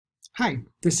Hi,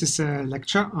 this is a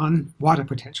lecture on water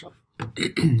potential.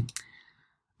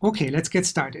 Okay, let's get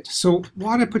started. So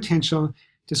water potential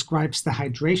describes the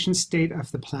hydration state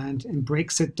of the plant and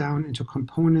breaks it down into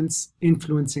components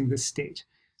influencing the state.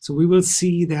 So we will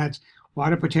see that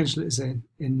water potential is a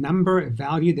number, a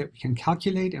value that we can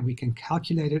calculate, and we can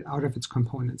calculate it out of its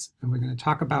components. And we're going to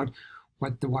talk about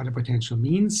what the water potential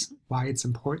means, why it's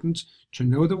important to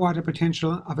know the water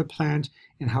potential of a plant,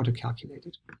 and how to calculate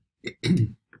it.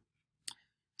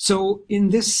 So in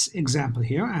this example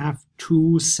here, I have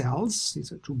two cells.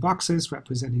 These are two boxes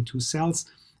representing two cells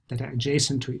that are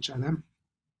adjacent to each other.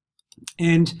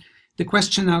 And the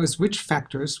question now is, which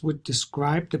factors would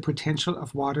describe the potential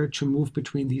of water to move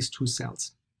between these two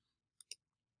cells?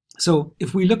 So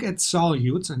if we look at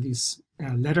solutes, and these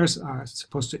letters are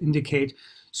supposed to indicate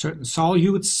certain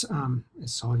solutes,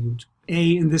 solute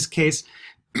A in this case,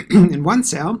 in one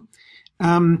cell,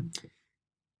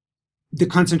 the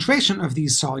concentration of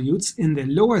these solutes in the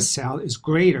lower cell is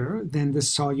greater than the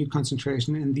solute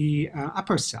concentration in the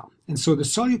upper cell. And so the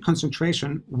solute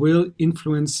concentration will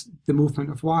influence the movement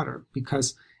of water,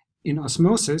 because in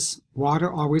osmosis,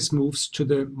 water always moves to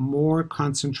the more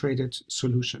concentrated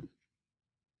solution.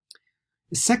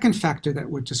 The second factor that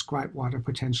would describe water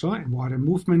potential and water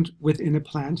movement within a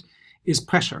plant is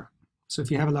pressure. So if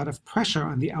you have a lot of pressure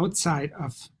on the outside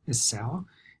of a cell,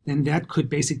 then that could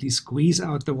basically squeeze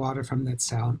out the water from that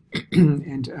cell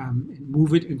and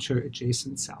move it into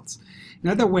adjacent cells.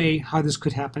 Another way how this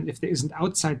could happen, if there isn't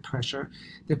outside pressure,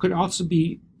 there could also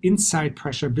be inside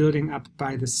pressure building up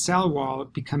by the cell wall,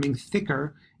 becoming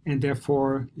thicker and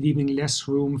therefore leaving less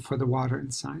room for the water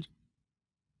inside.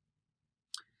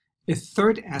 A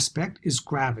third aspect is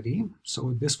gravity.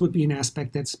 So this would be an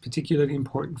aspect that's particularly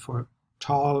important for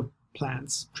tall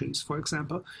plants, trees, for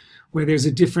example, where there's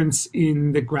a difference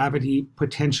in the gravity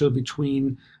potential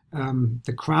between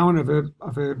the crown of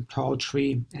a tall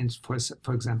tree and, for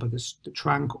example, the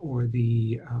trunk or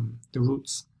the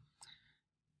roots.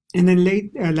 And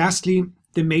then lastly,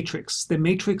 the matrix. The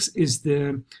matrix is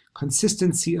the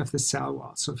consistency of the cell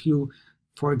wall. So if you,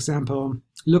 for example,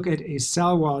 look at a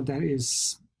cell wall that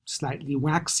is slightly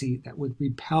waxy, that would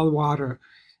repel water,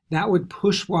 that would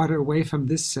push water away from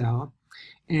this cell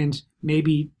and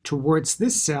maybe towards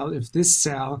this cell, if this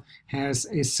cell has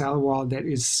a cell wall that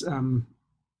is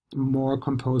more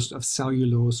composed of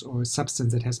cellulose or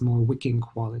substance that has more wicking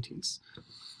qualities.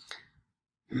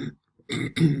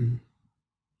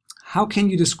 How can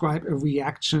you describe a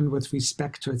reaction with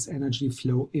respect to its energy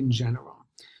flow in general?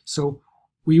 So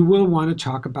we will want to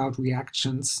talk about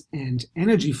reactions and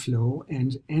energy flow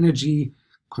and energy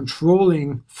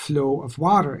controlling flow of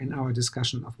water in our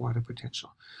discussion of water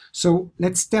potential. So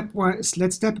let's step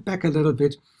back a little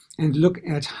bit and look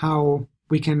at how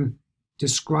we can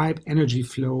describe energy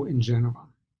flow in general.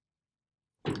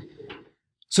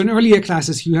 So in earlier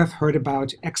classes, you have heard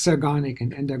about exergonic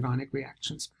and endergonic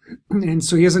reactions. And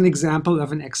so here's an example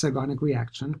of an exergonic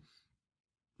reaction.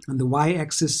 On the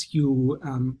y-axis, you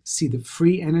see the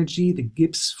free energy, the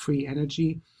Gibbs free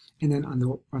energy. And then on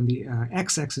the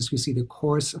x-axis, we see the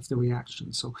course of the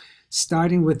reaction. So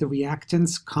starting with the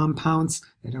reactants, compounds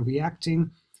that are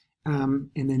reacting, and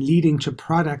then leading to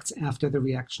products after the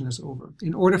reaction is over.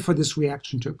 In order for this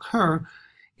reaction to occur,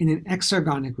 in an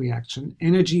exergonic reaction,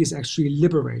 energy is actually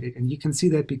liberated. And you can see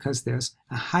that because there's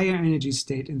a higher energy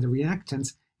state in the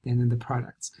reactants than in the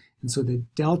products. And so the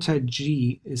delta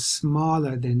G is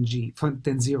smaller than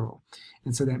 0.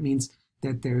 And so that means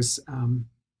that there's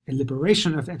a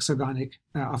liberation of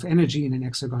of energy in an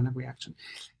exergonic reaction.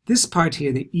 This part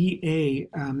here, the EA,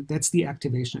 that's the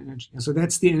activation energy. And so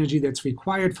that's the energy that's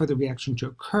required for the reaction to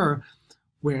occur,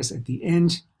 whereas at the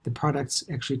end, the products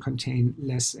actually contain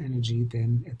less energy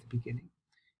than at the beginning.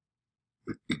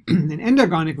 An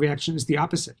endergonic reaction is the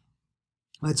opposite.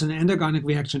 Right, so in an endergonic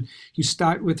reaction, you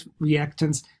start with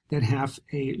reactants that have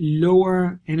a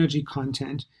lower energy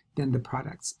content than the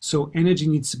products. So energy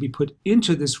needs to be put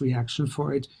into this reaction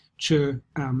for it to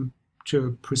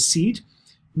proceed,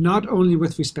 not only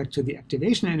with respect to the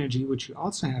activation energy, which you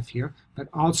also have here, but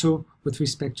also with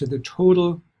respect to the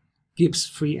total Gibbs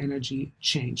free energy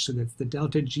change. So that's the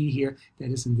delta G here, that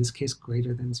is in this case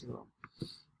greater than 0.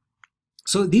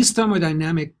 So these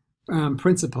thermodynamic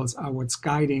principles are what's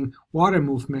guiding water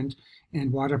movement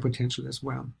and water potential as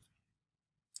well.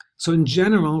 So in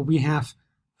general, we have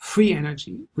free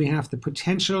energy. We have the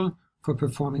potential for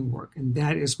performing work, and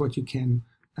that is what you can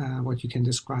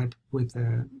describe with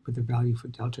the value for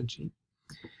delta G.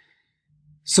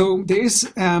 So there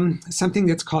is something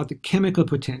that's called the chemical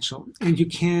potential, and you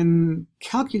can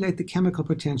calculate the chemical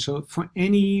potential for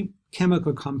any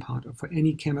chemical compound or for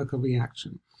any chemical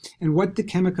reaction. And what the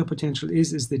chemical potential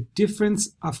is the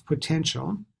difference of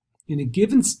potential in a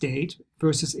given state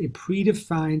versus a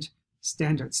predefined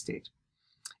standard state.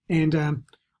 And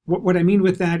what I mean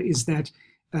with that is that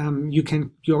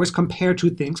you always compare two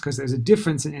things because there's a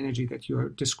difference in energy that you're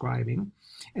describing.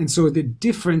 And so the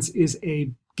difference is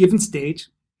a given state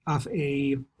of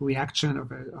a reaction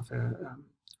of a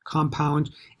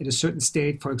compound at a certain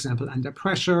state, for example, under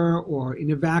pressure or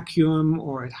in a vacuum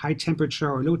or at high temperature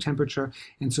or low temperature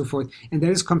and so forth. And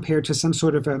that is compared to some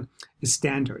sort of a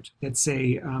standard, let's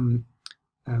say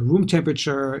room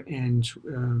temperature and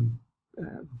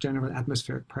general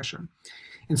atmospheric pressure.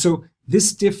 And so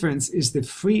this difference is the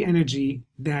free energy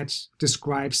that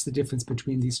describes the difference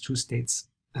between these two states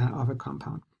of a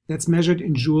compound. That's measured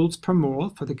in joules per mole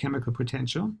for the chemical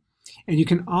potential. And you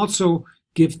can also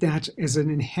give that as an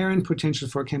inherent potential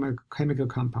for a chemical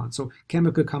compound. So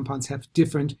chemical compounds have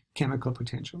different chemical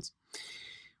potentials.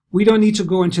 We don't need to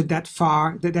go into that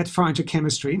far into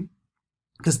chemistry,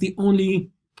 because the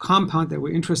only compound that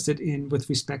we're interested in with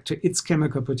respect to its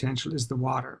chemical potential is the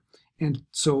water. And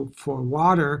so for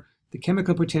water, the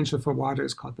chemical potential for water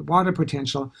is called the water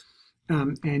potential.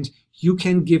 And you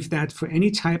can give that for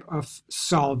any type of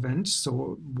solvent,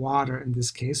 so water in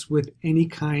this case, with any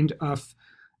kind of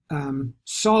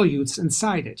solutes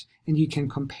inside it. And you can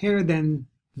compare then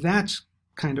that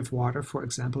kind of water, for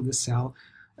example, the cell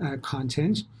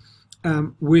content,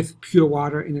 with pure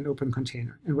water in an open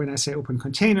container. And when I say open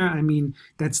container, I mean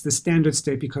that's the standard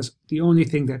state, because the only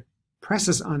thing that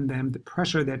presses on them, the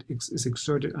pressure that is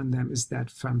exerted on them, is that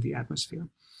from the atmosphere.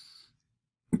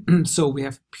 So we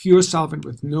have pure solvent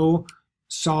with no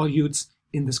solutes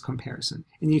in this comparison.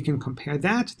 And you can compare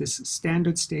that, this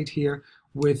standard state here,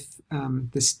 with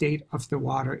the state of the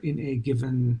water in a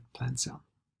given plant cell.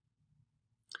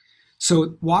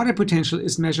 So water potential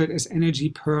is measured as energy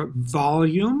per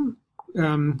volume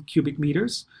cubic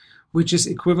meters, which is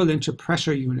equivalent to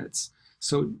pressure units.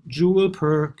 So joule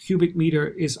per cubic meter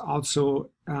is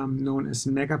also known as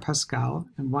megapascal,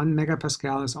 and 1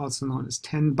 megapascal is also known as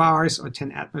 10 bars or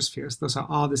 10 atmospheres. Those are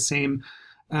all the same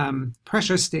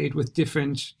pressure state with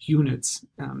different units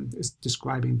is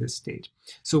describing this state.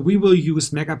 So we will use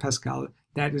megapascal.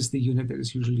 That is the unit that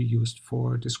is usually used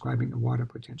for describing a water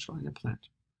potential in a plant.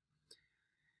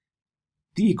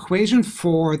 The equation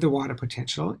for the water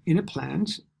potential in a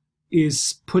plant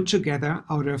is put together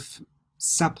out of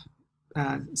sub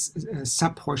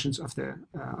portions of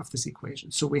this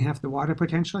equation. So we have the water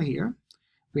potential here,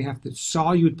 we have the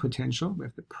solute potential, we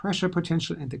have the pressure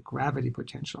potential, and the gravity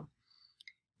potential.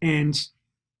 And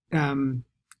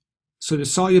so the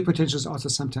solute potential is also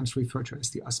sometimes referred to as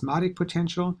the osmotic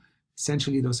potential.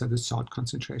 Essentially, those are the salt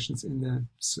concentrations in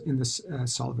the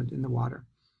solvent in the water.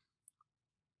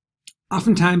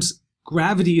 Oftentimes,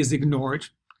 gravity is ignored.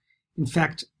 In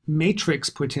fact, matrix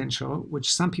potential,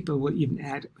 which some people will even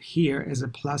add here as a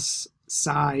plus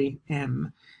psi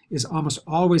m, is almost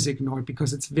always ignored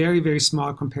because it's very, very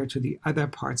small compared to the other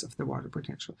parts of the water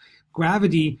potential.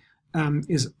 Gravity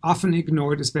is often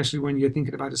ignored, especially when you're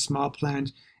thinking about a small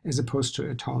plant as opposed to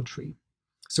a tall tree.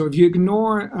 So if you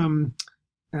ignore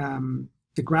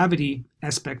the gravity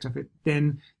aspect of it,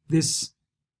 then this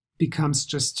becomes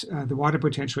just the water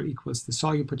potential equals the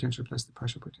solute potential plus the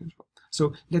pressure potential.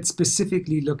 So let's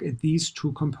specifically look at these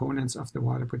two components of the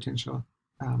water potential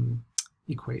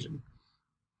equation.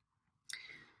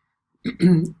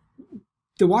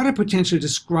 The water potential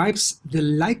describes the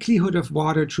likelihood of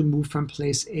water to move from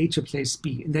place A to place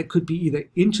B, and that could be either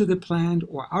into the plant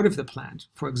or out of the plant.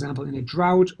 For example, in a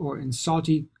drought or in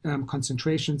salty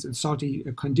concentrations and salty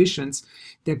conditions,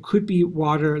 there could be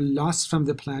water lost from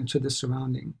the plant to the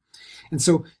surrounding. And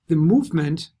so the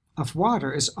movement of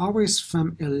water is always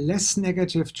from a less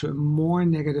negative to a more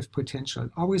negative potential.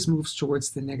 It always moves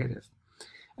towards the negative.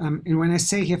 And when I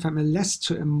say here from a less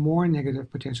to a more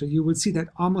negative potential, you will see that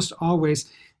almost always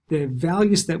the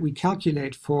values that we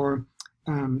calculate for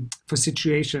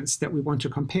situations that we want to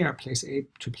compare place A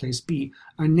to place B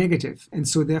are negative. And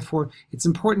so therefore, it's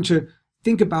important to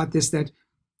think about this, that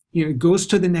it goes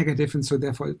to the negative, and so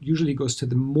therefore it usually goes to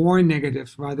the more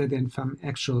negative rather than from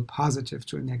actual positive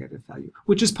to a negative value,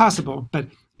 which is possible. But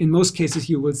in most cases,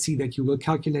 you will see that you will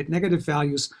calculate negative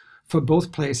values for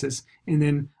both places, and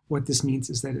then what this means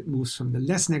is that it moves from the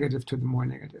less negative to the more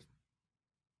negative.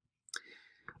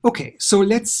 Okay, so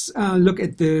let's look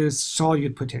at the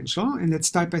solute potential, and let's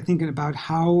start by thinking about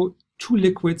how two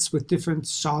liquids with different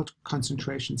salt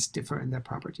concentrations differ in their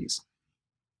properties.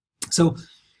 So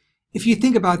if you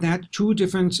think about that, two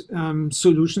different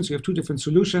solutions, you have two different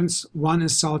solutions, one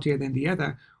is saltier than the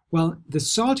other. Well, the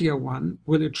saltier one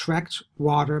will attract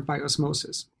water by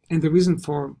osmosis. And the reason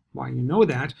for why you know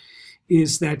that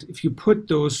is that if you put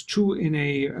those two in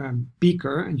a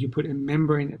beaker and you put a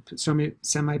membrane, a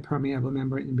semi-permeable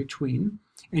membrane in between,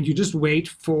 and you just wait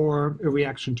for a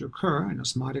reaction to occur, an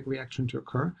osmotic reaction to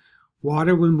occur,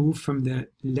 water will move from the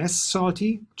less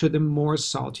salty to the more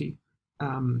salty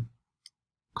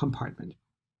compartment.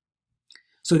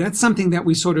 So that's something that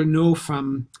we sort of know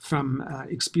from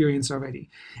experience already.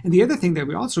 And the other thing that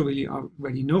we also really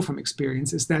already know from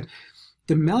experience is that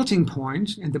the melting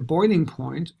point and the boiling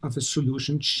point of a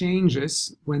solution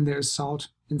changes when there's salt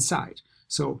inside.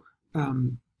 So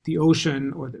the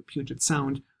ocean or the Puget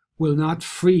Sound will not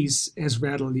freeze as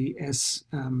readily as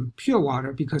pure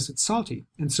water because it's salty.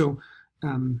 And so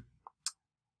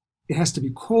it has to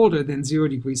be colder than 0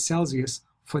 degrees Celsius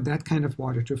for that kind of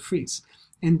water to freeze.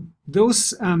 And those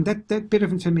that bit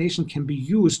of information can be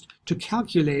used to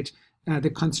calculate the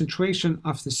concentration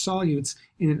of the solutes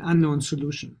in an unknown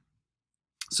solution.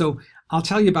 So I'll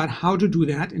tell you about how to do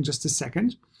that in just a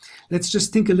second. Let's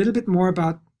just think a little bit more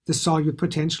about the solute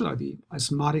potential, or the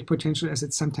osmotic potential as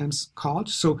it's sometimes called.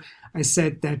 So I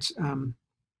said that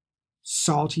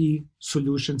salty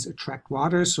solutions attract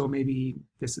water, so maybe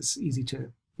this is easy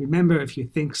to remember if you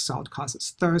think salt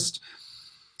causes thirst.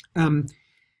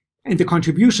 And the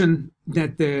contribution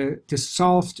that the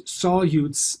dissolved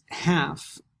solutes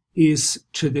have is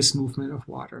to this movement of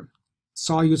water.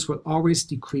 Solutes will always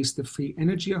decrease the free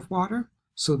energy of water,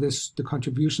 so the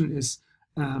contribution is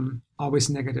always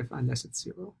negative unless it's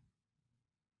 0.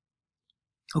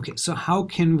 Okay, so how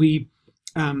can we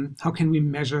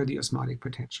measure the osmotic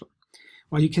potential?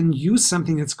 Well, you can use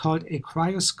something that's called a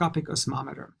cryoscopic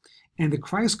osmometer. And the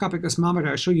cryoscopic osmometer,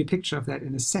 I'll show you a picture of that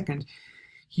in a second,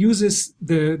 uses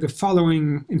the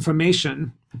following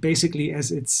information basically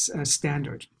as its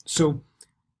standard. So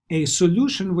a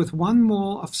solution with 1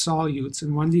 mole of solutes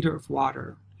in 1 liter of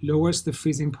water lowers the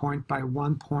freezing point by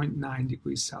 1.9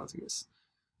 degrees Celsius.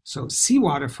 So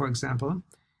seawater, for example,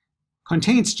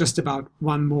 contains just about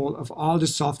 1 mole of all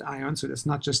dissolved ions, so that's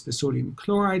not just the sodium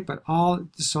chloride, but all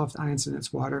dissolved ions in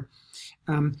its water,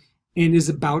 and is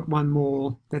about 1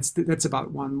 mole. That's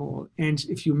about 1 mole. And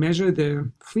if you measure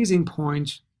the freezing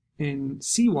point in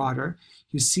seawater,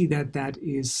 you see that that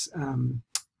is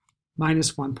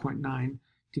minus 1.9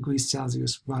 degrees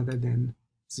Celsius rather than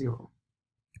 0.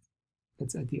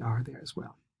 That's at the R there as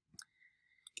well.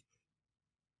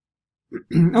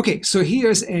 Okay, so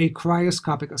here's a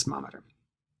cryoscopic osmometer.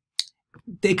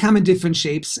 They come in different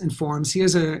shapes and forms.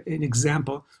 Here's an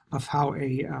example of how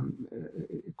a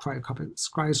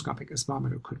cryoscopic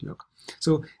osmometer could look.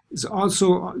 So it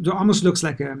almost looks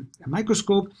like a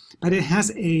microscope, but it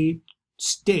has a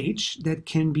stage that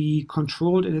can be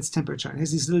controlled in its temperature. It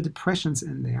has these little depressions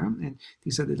in there, and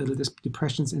these are the little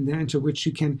depressions in there into which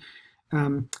you can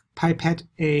pipette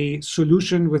a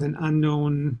solution with an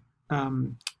unknown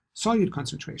solute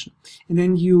concentration. And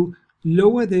then you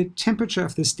lower the temperature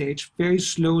of the stage very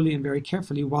slowly and very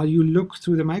carefully while you look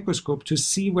through the microscope to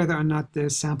see whether or not the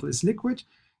sample is liquid,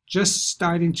 just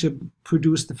starting to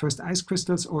produce the first ice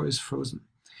crystals, or is frozen.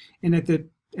 And at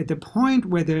the point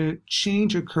where the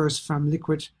change occurs from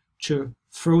liquid to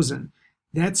frozen,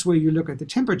 that's where you look at the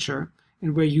temperature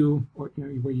and where you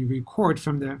record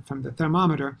from the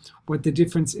thermometer what the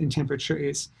difference in temperature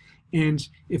is. And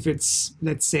if it's,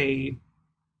 let's say,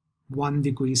 1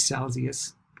 degree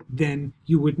Celsius, then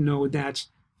you would know that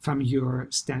from your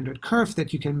standard curve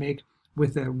that you can make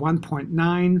with a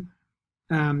 1.9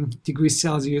 degrees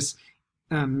Celsius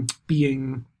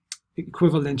being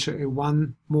equivalent to a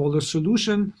 1 molar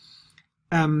solution,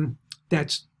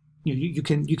 that you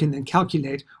can then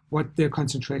calculate what the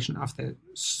concentration of the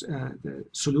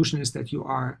solution is that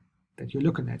you're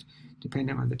looking at,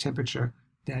 depending on the temperature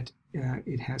that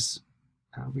it has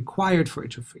required for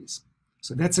it to freeze.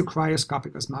 So that's a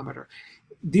cryoscopic osmometer.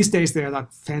 These days they're a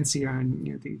lot fancier,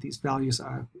 and these values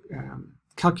are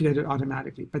calculated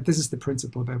automatically, but this is the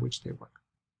principle by which they work.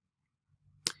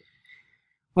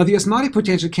 Well, the osmotic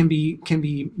potential can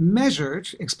be measured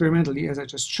experimentally, as I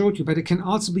just showed you, but it can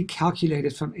also be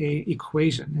calculated from an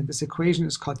equation, and this equation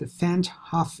is called the Van't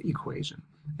Hoff equation.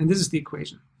 And this is the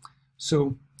equation.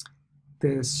 So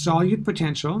the solute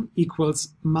potential equals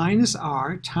minus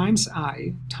R times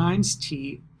I times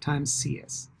T times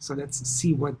Cs. So let's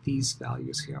see what these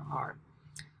values here are.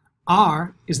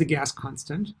 R is the gas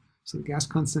constant. So the gas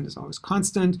constant is always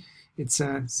constant. It's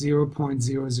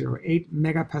 0.008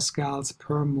 megapascals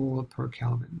per mole per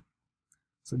Kelvin.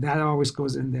 So that always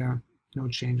goes in there. No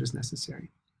changes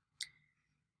necessary.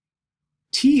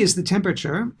 T is the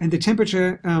temperature, and the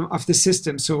temperature of the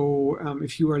system. So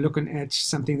if you are looking at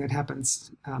something that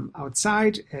happens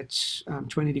outside at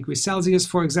 20 degrees Celsius,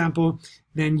 for example,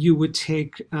 then you would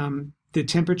take the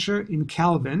temperature in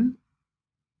Kelvin,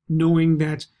 knowing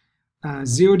that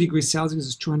 0 degrees Celsius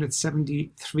is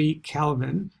 273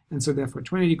 Kelvin, and so therefore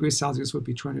 20 degrees Celsius would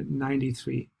be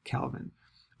 293 Kelvin.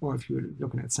 Or if you're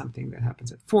looking at something that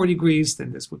happens at 4 degrees,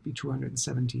 then this would be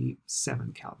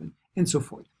 277 Kelvin, and so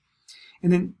forth.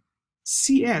 And then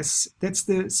CS, that's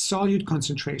the solute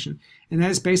concentration, and that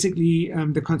is basically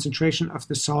the concentration of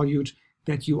the solute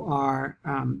that you are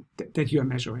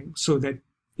measuring. So that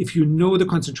if you know the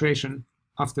concentration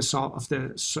of the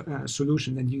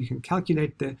solution, then you can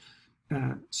calculate the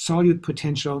solute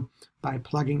potential by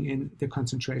plugging in the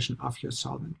concentration of your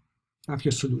solvent, of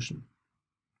your solution.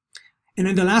 And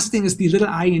then the last thing is the little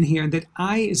I in here, and that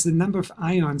I is the number of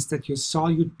ions that your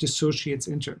solute dissociates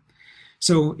into.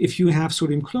 So if you have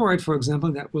sodium chloride, for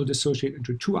example, that will dissociate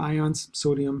into 2 ions,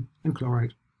 sodium and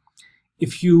chloride.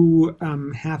 If you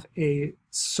have a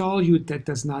solute that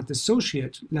does not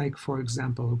dissociate, like for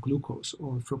example glucose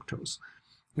or fructose,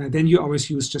 then you always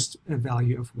use just a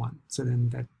value of 1. So then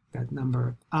that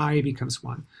number I becomes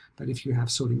 1. But if you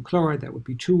have sodium chloride, that would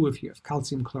be 2. If you have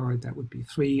calcium chloride, that would be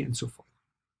 3, and so forth.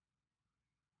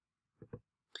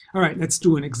 All right, let's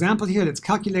do an example here. Let's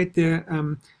calculate the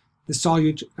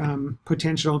solute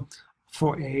potential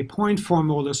for a 0.4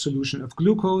 molar solution of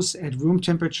glucose at room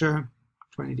temperature,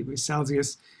 20 degrees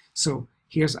Celsius. So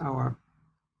here's our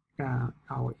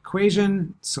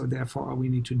equation. So therefore, all we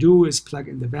need to do is plug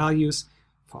in the values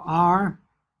for R.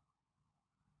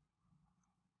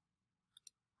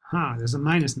 There's a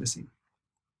minus missing.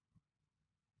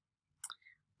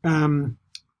 1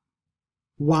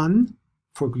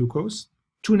 for glucose,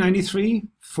 293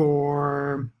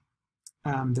 for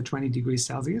the 20 degrees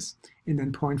Celsius, and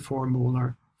then 0.4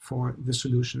 molar for the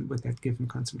solution with that given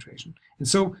concentration. And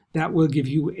so that will give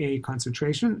you a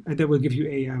concentration, that will give you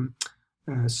a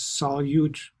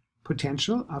solute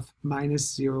potential of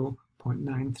minus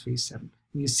 0.937. And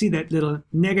you see that little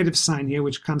negative sign here,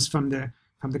 which comes from the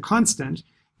constant.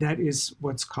 That is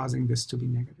what's causing this to be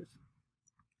negative.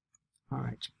 All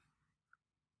right.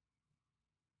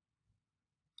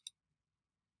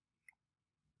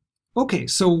 Okay,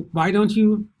 so why don't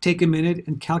you take a minute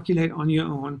and calculate on your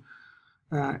own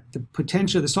the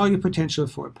solute potential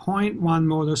for a 0.1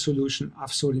 molar solution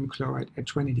of sodium chloride at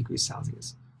 20 degrees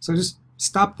Celsius. So just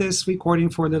stop this recording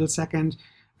for a little second,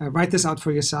 write this out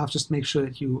for yourself, just make sure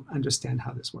that you understand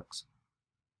how this works.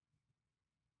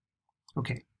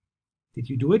 Okay, did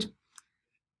you do it?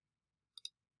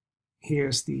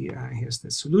 Here's the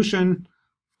solution.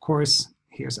 Of course,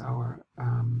 here's our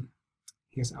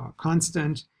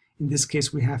constant. In this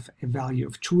case, we have a value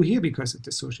of 2 here because it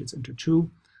dissociates into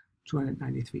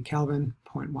 293 Kelvin,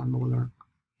 0.1 molar.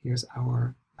 Here's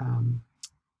our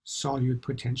solute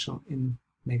potential in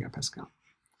megapascal.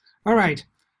 All right.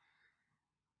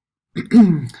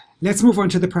 Let's move on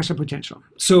to the pressure potential.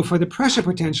 So for the pressure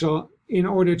potential, in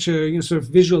order to sort of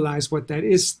visualize what that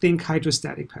is, think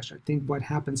hydrostatic pressure. Think what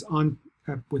happens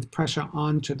with pressure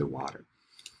onto the water.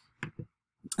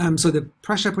 So the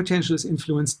pressure potential is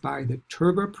influenced by the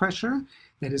turbo pressure.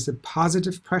 That is the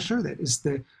positive pressure. That is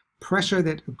the pressure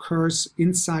that occurs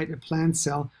inside a plant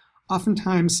cell.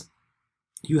 Oftentimes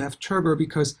you have turbo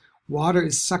because water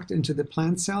is sucked into the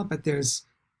plant cell, but there's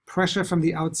pressure from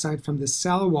the outside, from the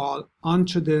cell wall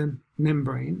onto the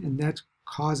membrane, and that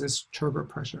causes turbo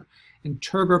pressure. And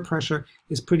turbo pressure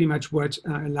is pretty much what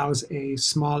allows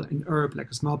an herb,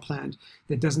 like a small plant,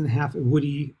 that doesn't have a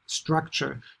woody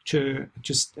structure to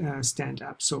just stand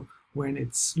up. So when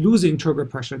it's losing turbo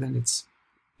pressure, then it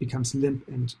becomes limp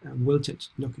and wilted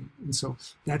looking. And so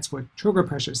that's what turbo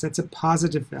pressure is. That's a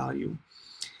positive value.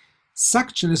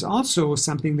 Suction is also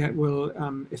something that will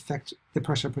affect the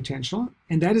pressure potential,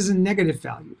 and that is a negative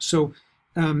value. So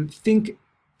think,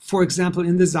 for example,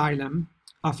 in the xylem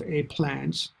of a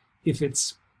plant, if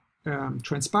it's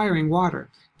transpiring water,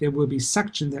 there will be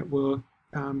suction that will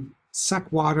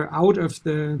suck water out of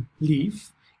the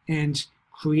leaf and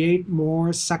create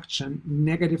more suction,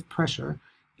 negative pressure,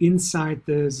 inside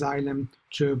the xylem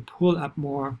to pull up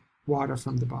more water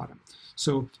from the bottom.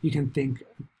 So you can think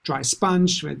dry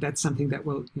sponge, right? That's something that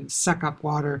will suck up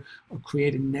water or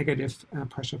create a negative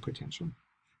pressure potential.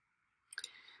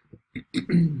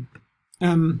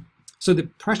 So the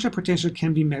pressure potential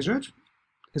can be measured,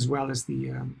 as well as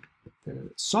the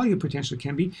solute potential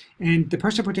can be. And the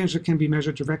pressure potential can be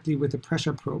measured directly with a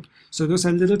pressure probe. So those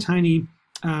are little tiny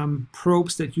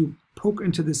probes that you poke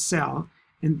into the cell,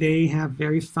 and they have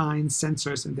very fine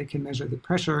sensors, and they can measure the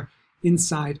pressure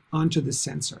inside onto the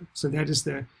sensor. So that is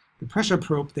the pressure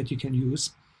probe that you can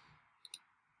use.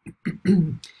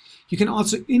 You can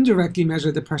also indirectly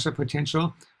measure the pressure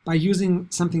potential by using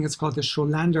something that's called the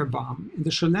Scholander bomb. And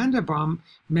the Scholander bomb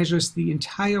measures the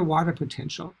entire water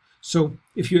potential. So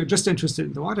if you're just interested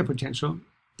in the water potential,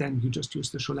 then you just use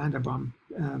the Scholander bomb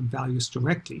values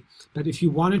directly. But if you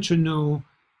wanted to know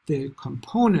the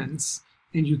components,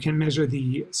 and you can measure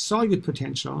the solute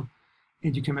potential,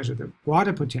 and you can measure the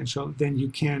water potential, then you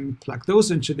can plug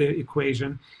those into the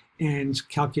equation and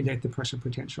calculate the pressure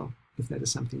potential, if that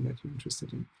is something that you're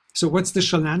interested in. So what's the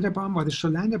Scholander bomb? Well, the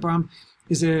Scholander bomb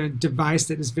is a device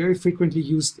that is very frequently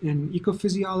used in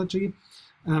ecophysiology.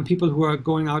 People who are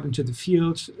going out into the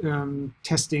field,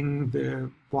 testing the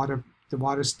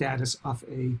water status of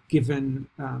a given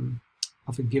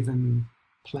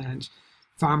plant.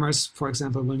 Farmers, for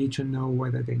example, will need to know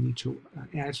whether they need to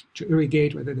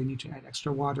irrigate, whether they need to add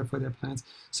extra water for their plants.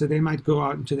 So they might go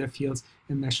out into their fields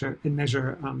and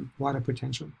measure water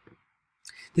potential.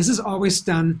 This is always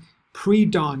done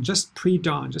pre-dawn, just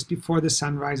before the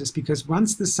sun rises, because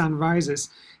once the sun rises,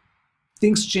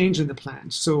 things change in the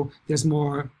plant. So there's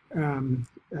more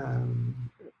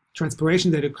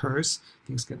transpiration that occurs,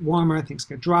 things get warmer, things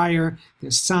get drier,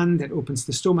 there's sun that opens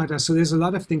the stomata, so there's a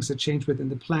lot of things that change within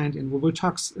the plant, and we'll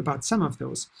talk about some of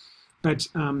those. But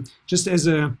just as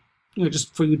a,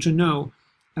 just for you to know,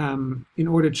 in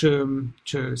order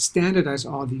to standardize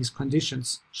all these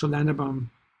conditions, Scholander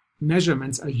bomb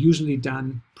measurements are usually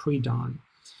done pre-dawn.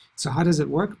 So how does it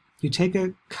work? You take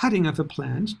a cutting of a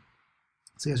plant,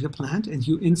 so here's your plant, and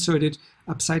you insert it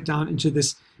upside down into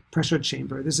this pressure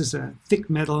chamber. This is a thick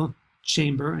metal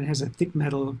chamber and has a thick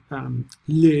metal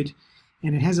lid,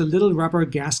 and it has a little rubber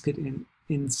gasket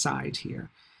inside here.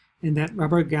 And that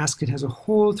rubber gasket has a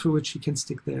hole through which you can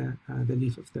stick the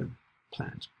leaf of the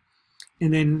plant.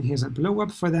 And then here's a blow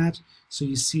up for that. So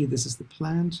you see this is the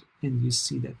plant, and you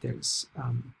see that there's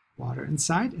water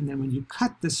inside. And then when you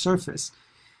cut the surface,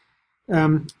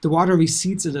 the water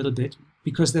recedes a little bit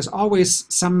because there's always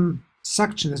some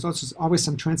suction. There's also always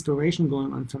some transpiration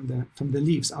going on from the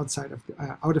leaves out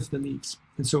of the leaves,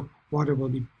 and so water will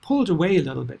be pulled away a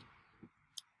little bit.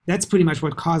 That's pretty much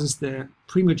what causes the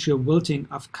premature wilting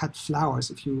of cut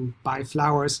flowers. If you buy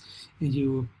flowers and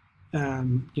you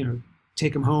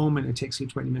take them home and it takes you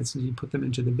 20 minutes and you put them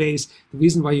into the vase, the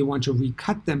reason why you want to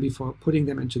recut them before putting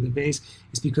them into the vase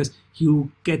is because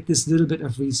you get this little bit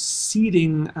of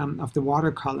receding of the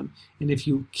water column. And if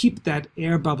you keep that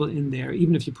air bubble in there,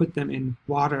 even if you put them in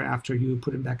water after you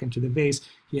put them back into the vase,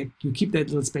 you keep that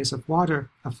little space of water,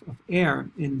 of air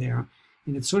in there.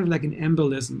 And it's sort of like an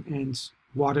embolism, and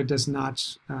water does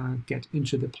not get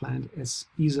into the plant as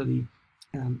easily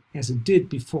as it did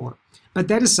before. But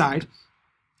that aside,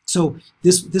 so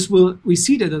this will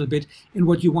recede a little bit, and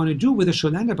what you want to do with a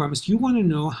Scholander bomb is you want to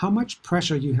know how much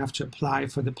pressure you have to apply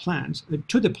for the plant,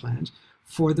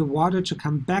 for the water to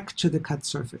come back to the cut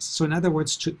surface. So in other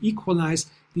words, to equalize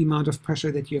the amount of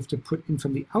pressure that you have to put in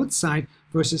from the outside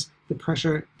versus the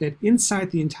pressure that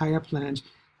inside the entire plant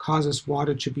causes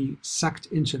water to be sucked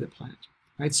into the plant.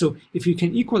 Right? So if you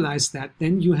can equalize that,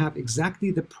 then you have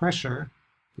exactly the pressure,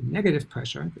 the negative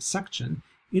pressure, the suction,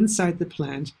 inside the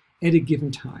plant at a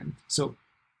given time. So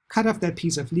cut off that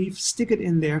piece of leaf, stick it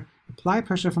in there, apply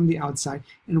pressure from the outside,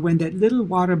 and when that little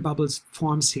water bubbles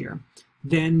forms here,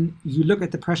 then you look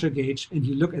at the pressure gauge and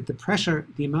you look at the pressure,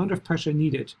 the amount of pressure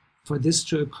needed for this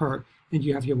to occur, and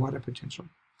you have your water potential.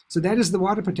 So that is the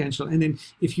water potential. And then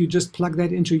if you just plug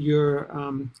that into your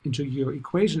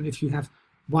equation, if you have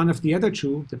one of the other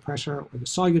two, the pressure or the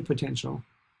solute potential,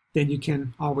 then you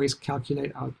can always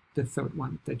calculate out the third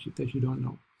one that you don't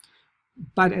know.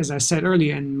 But as I said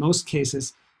earlier, in most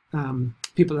cases,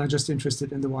 people are just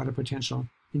interested in the water potential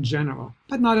in general,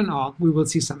 but not in all. We will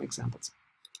see some examples.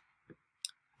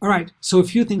 All right, so a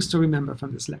few things to remember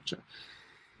from this lecture.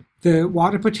 The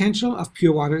water potential of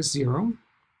pure water is 0,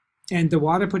 and the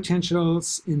water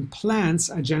potentials in plants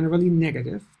are generally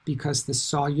negative because the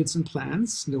solutes in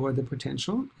plants lower the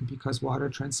potential and because water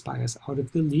transpires out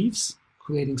of the leaves,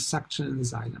 creating suction in the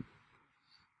xylem.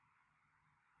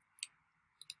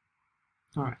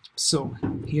 All right, so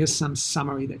here's some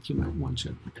summary that you might want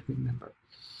to remember.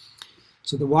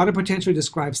 So the water potential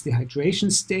describes the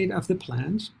hydration state of the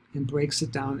plant and breaks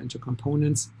it down into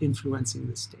components influencing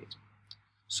the state.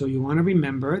 So you want to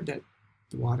remember that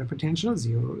the water potential,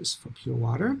 0 is for pure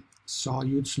water.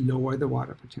 Solutes lower the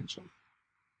water potential.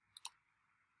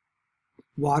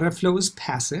 Water flow is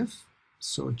passive,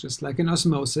 so just like in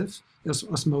osmosis,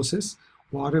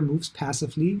 water moves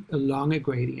passively along a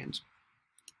gradient.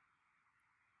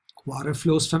 Water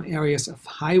flows from areas of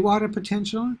high water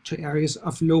potential to areas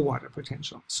of low water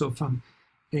potential. So from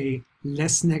a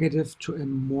less negative to a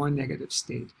more negative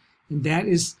state. And that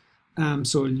is,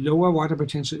 so lower water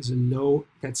potential is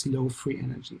that's low free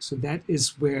energy. So that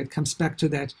is where it comes back to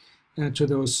that, to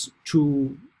those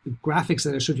two graphics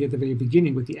that I showed you at the very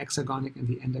beginning with the exergonic and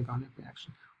the endergonic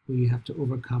reaction, where you have to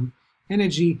overcome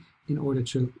energy in order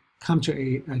to come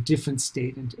to a different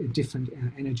state and a different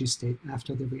energy state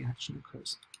after the reaction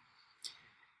occurs.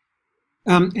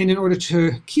 And in order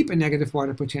to keep a negative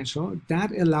water potential,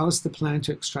 that allows the plant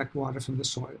to extract water from the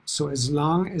soil. So as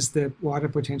long as the water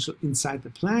potential inside the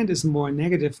plant is more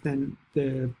negative than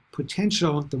the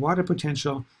water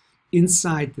potential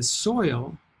inside the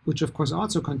soil, which of course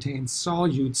also contains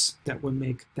solutes that will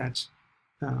make that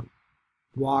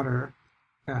water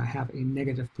have a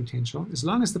negative potential. As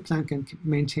long as the plant can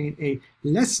maintain a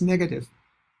less negative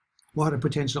water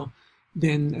potential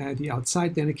than the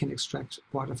outside, then it can extract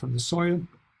water from the soil.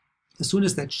 As soon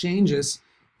as that changes,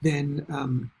 then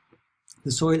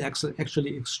the soil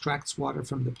actually extracts water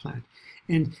from the plant.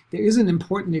 And there is an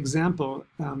important example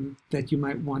that you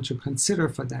might want to consider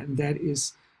for that, and that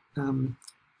is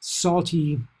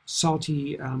salty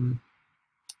substances,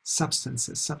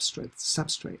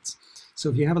 substrates. So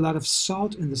if you have a lot of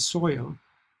salt in the soil,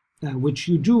 which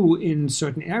you do in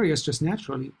certain areas just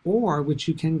naturally, or which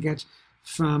you can get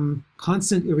from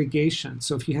constant irrigation.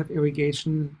 So if you have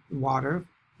irrigation water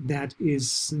that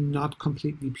is not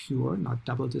completely pure, not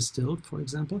double distilled, for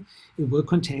example, it will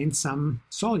contain some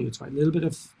solutes, right? A little bit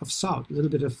of salt, a little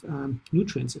bit of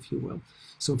nutrients, if you will.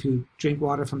 So if you drink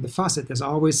water from the faucet, there's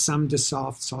always some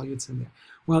dissolved solutes in there.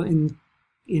 Well, in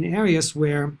areas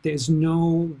where there's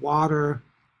no water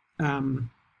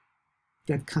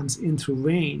that comes in through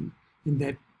rain and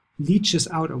that leaches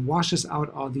out or washes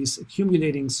out all these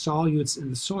accumulating solutes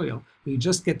in the soil, where you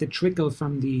just get the trickle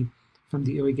from the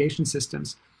irrigation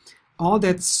systems, all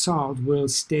that salt will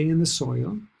stay in the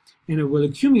soil and it will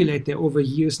accumulate there over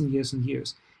years and years and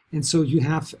years. And so you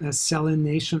have a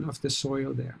salination of the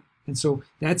soil there. And so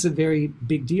that's a very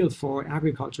big deal for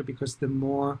agriculture, because the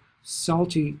more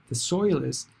salty the soil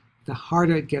is, the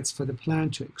harder it gets for the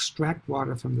plant to extract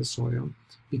water from the soil,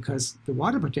 because the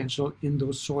water potential in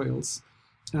those soils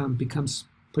becomes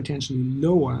potentially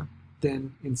lower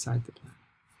than inside the plant.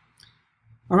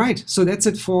 All right, so that's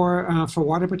it for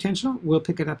water potential. We'll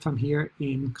pick it up from here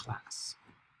in class.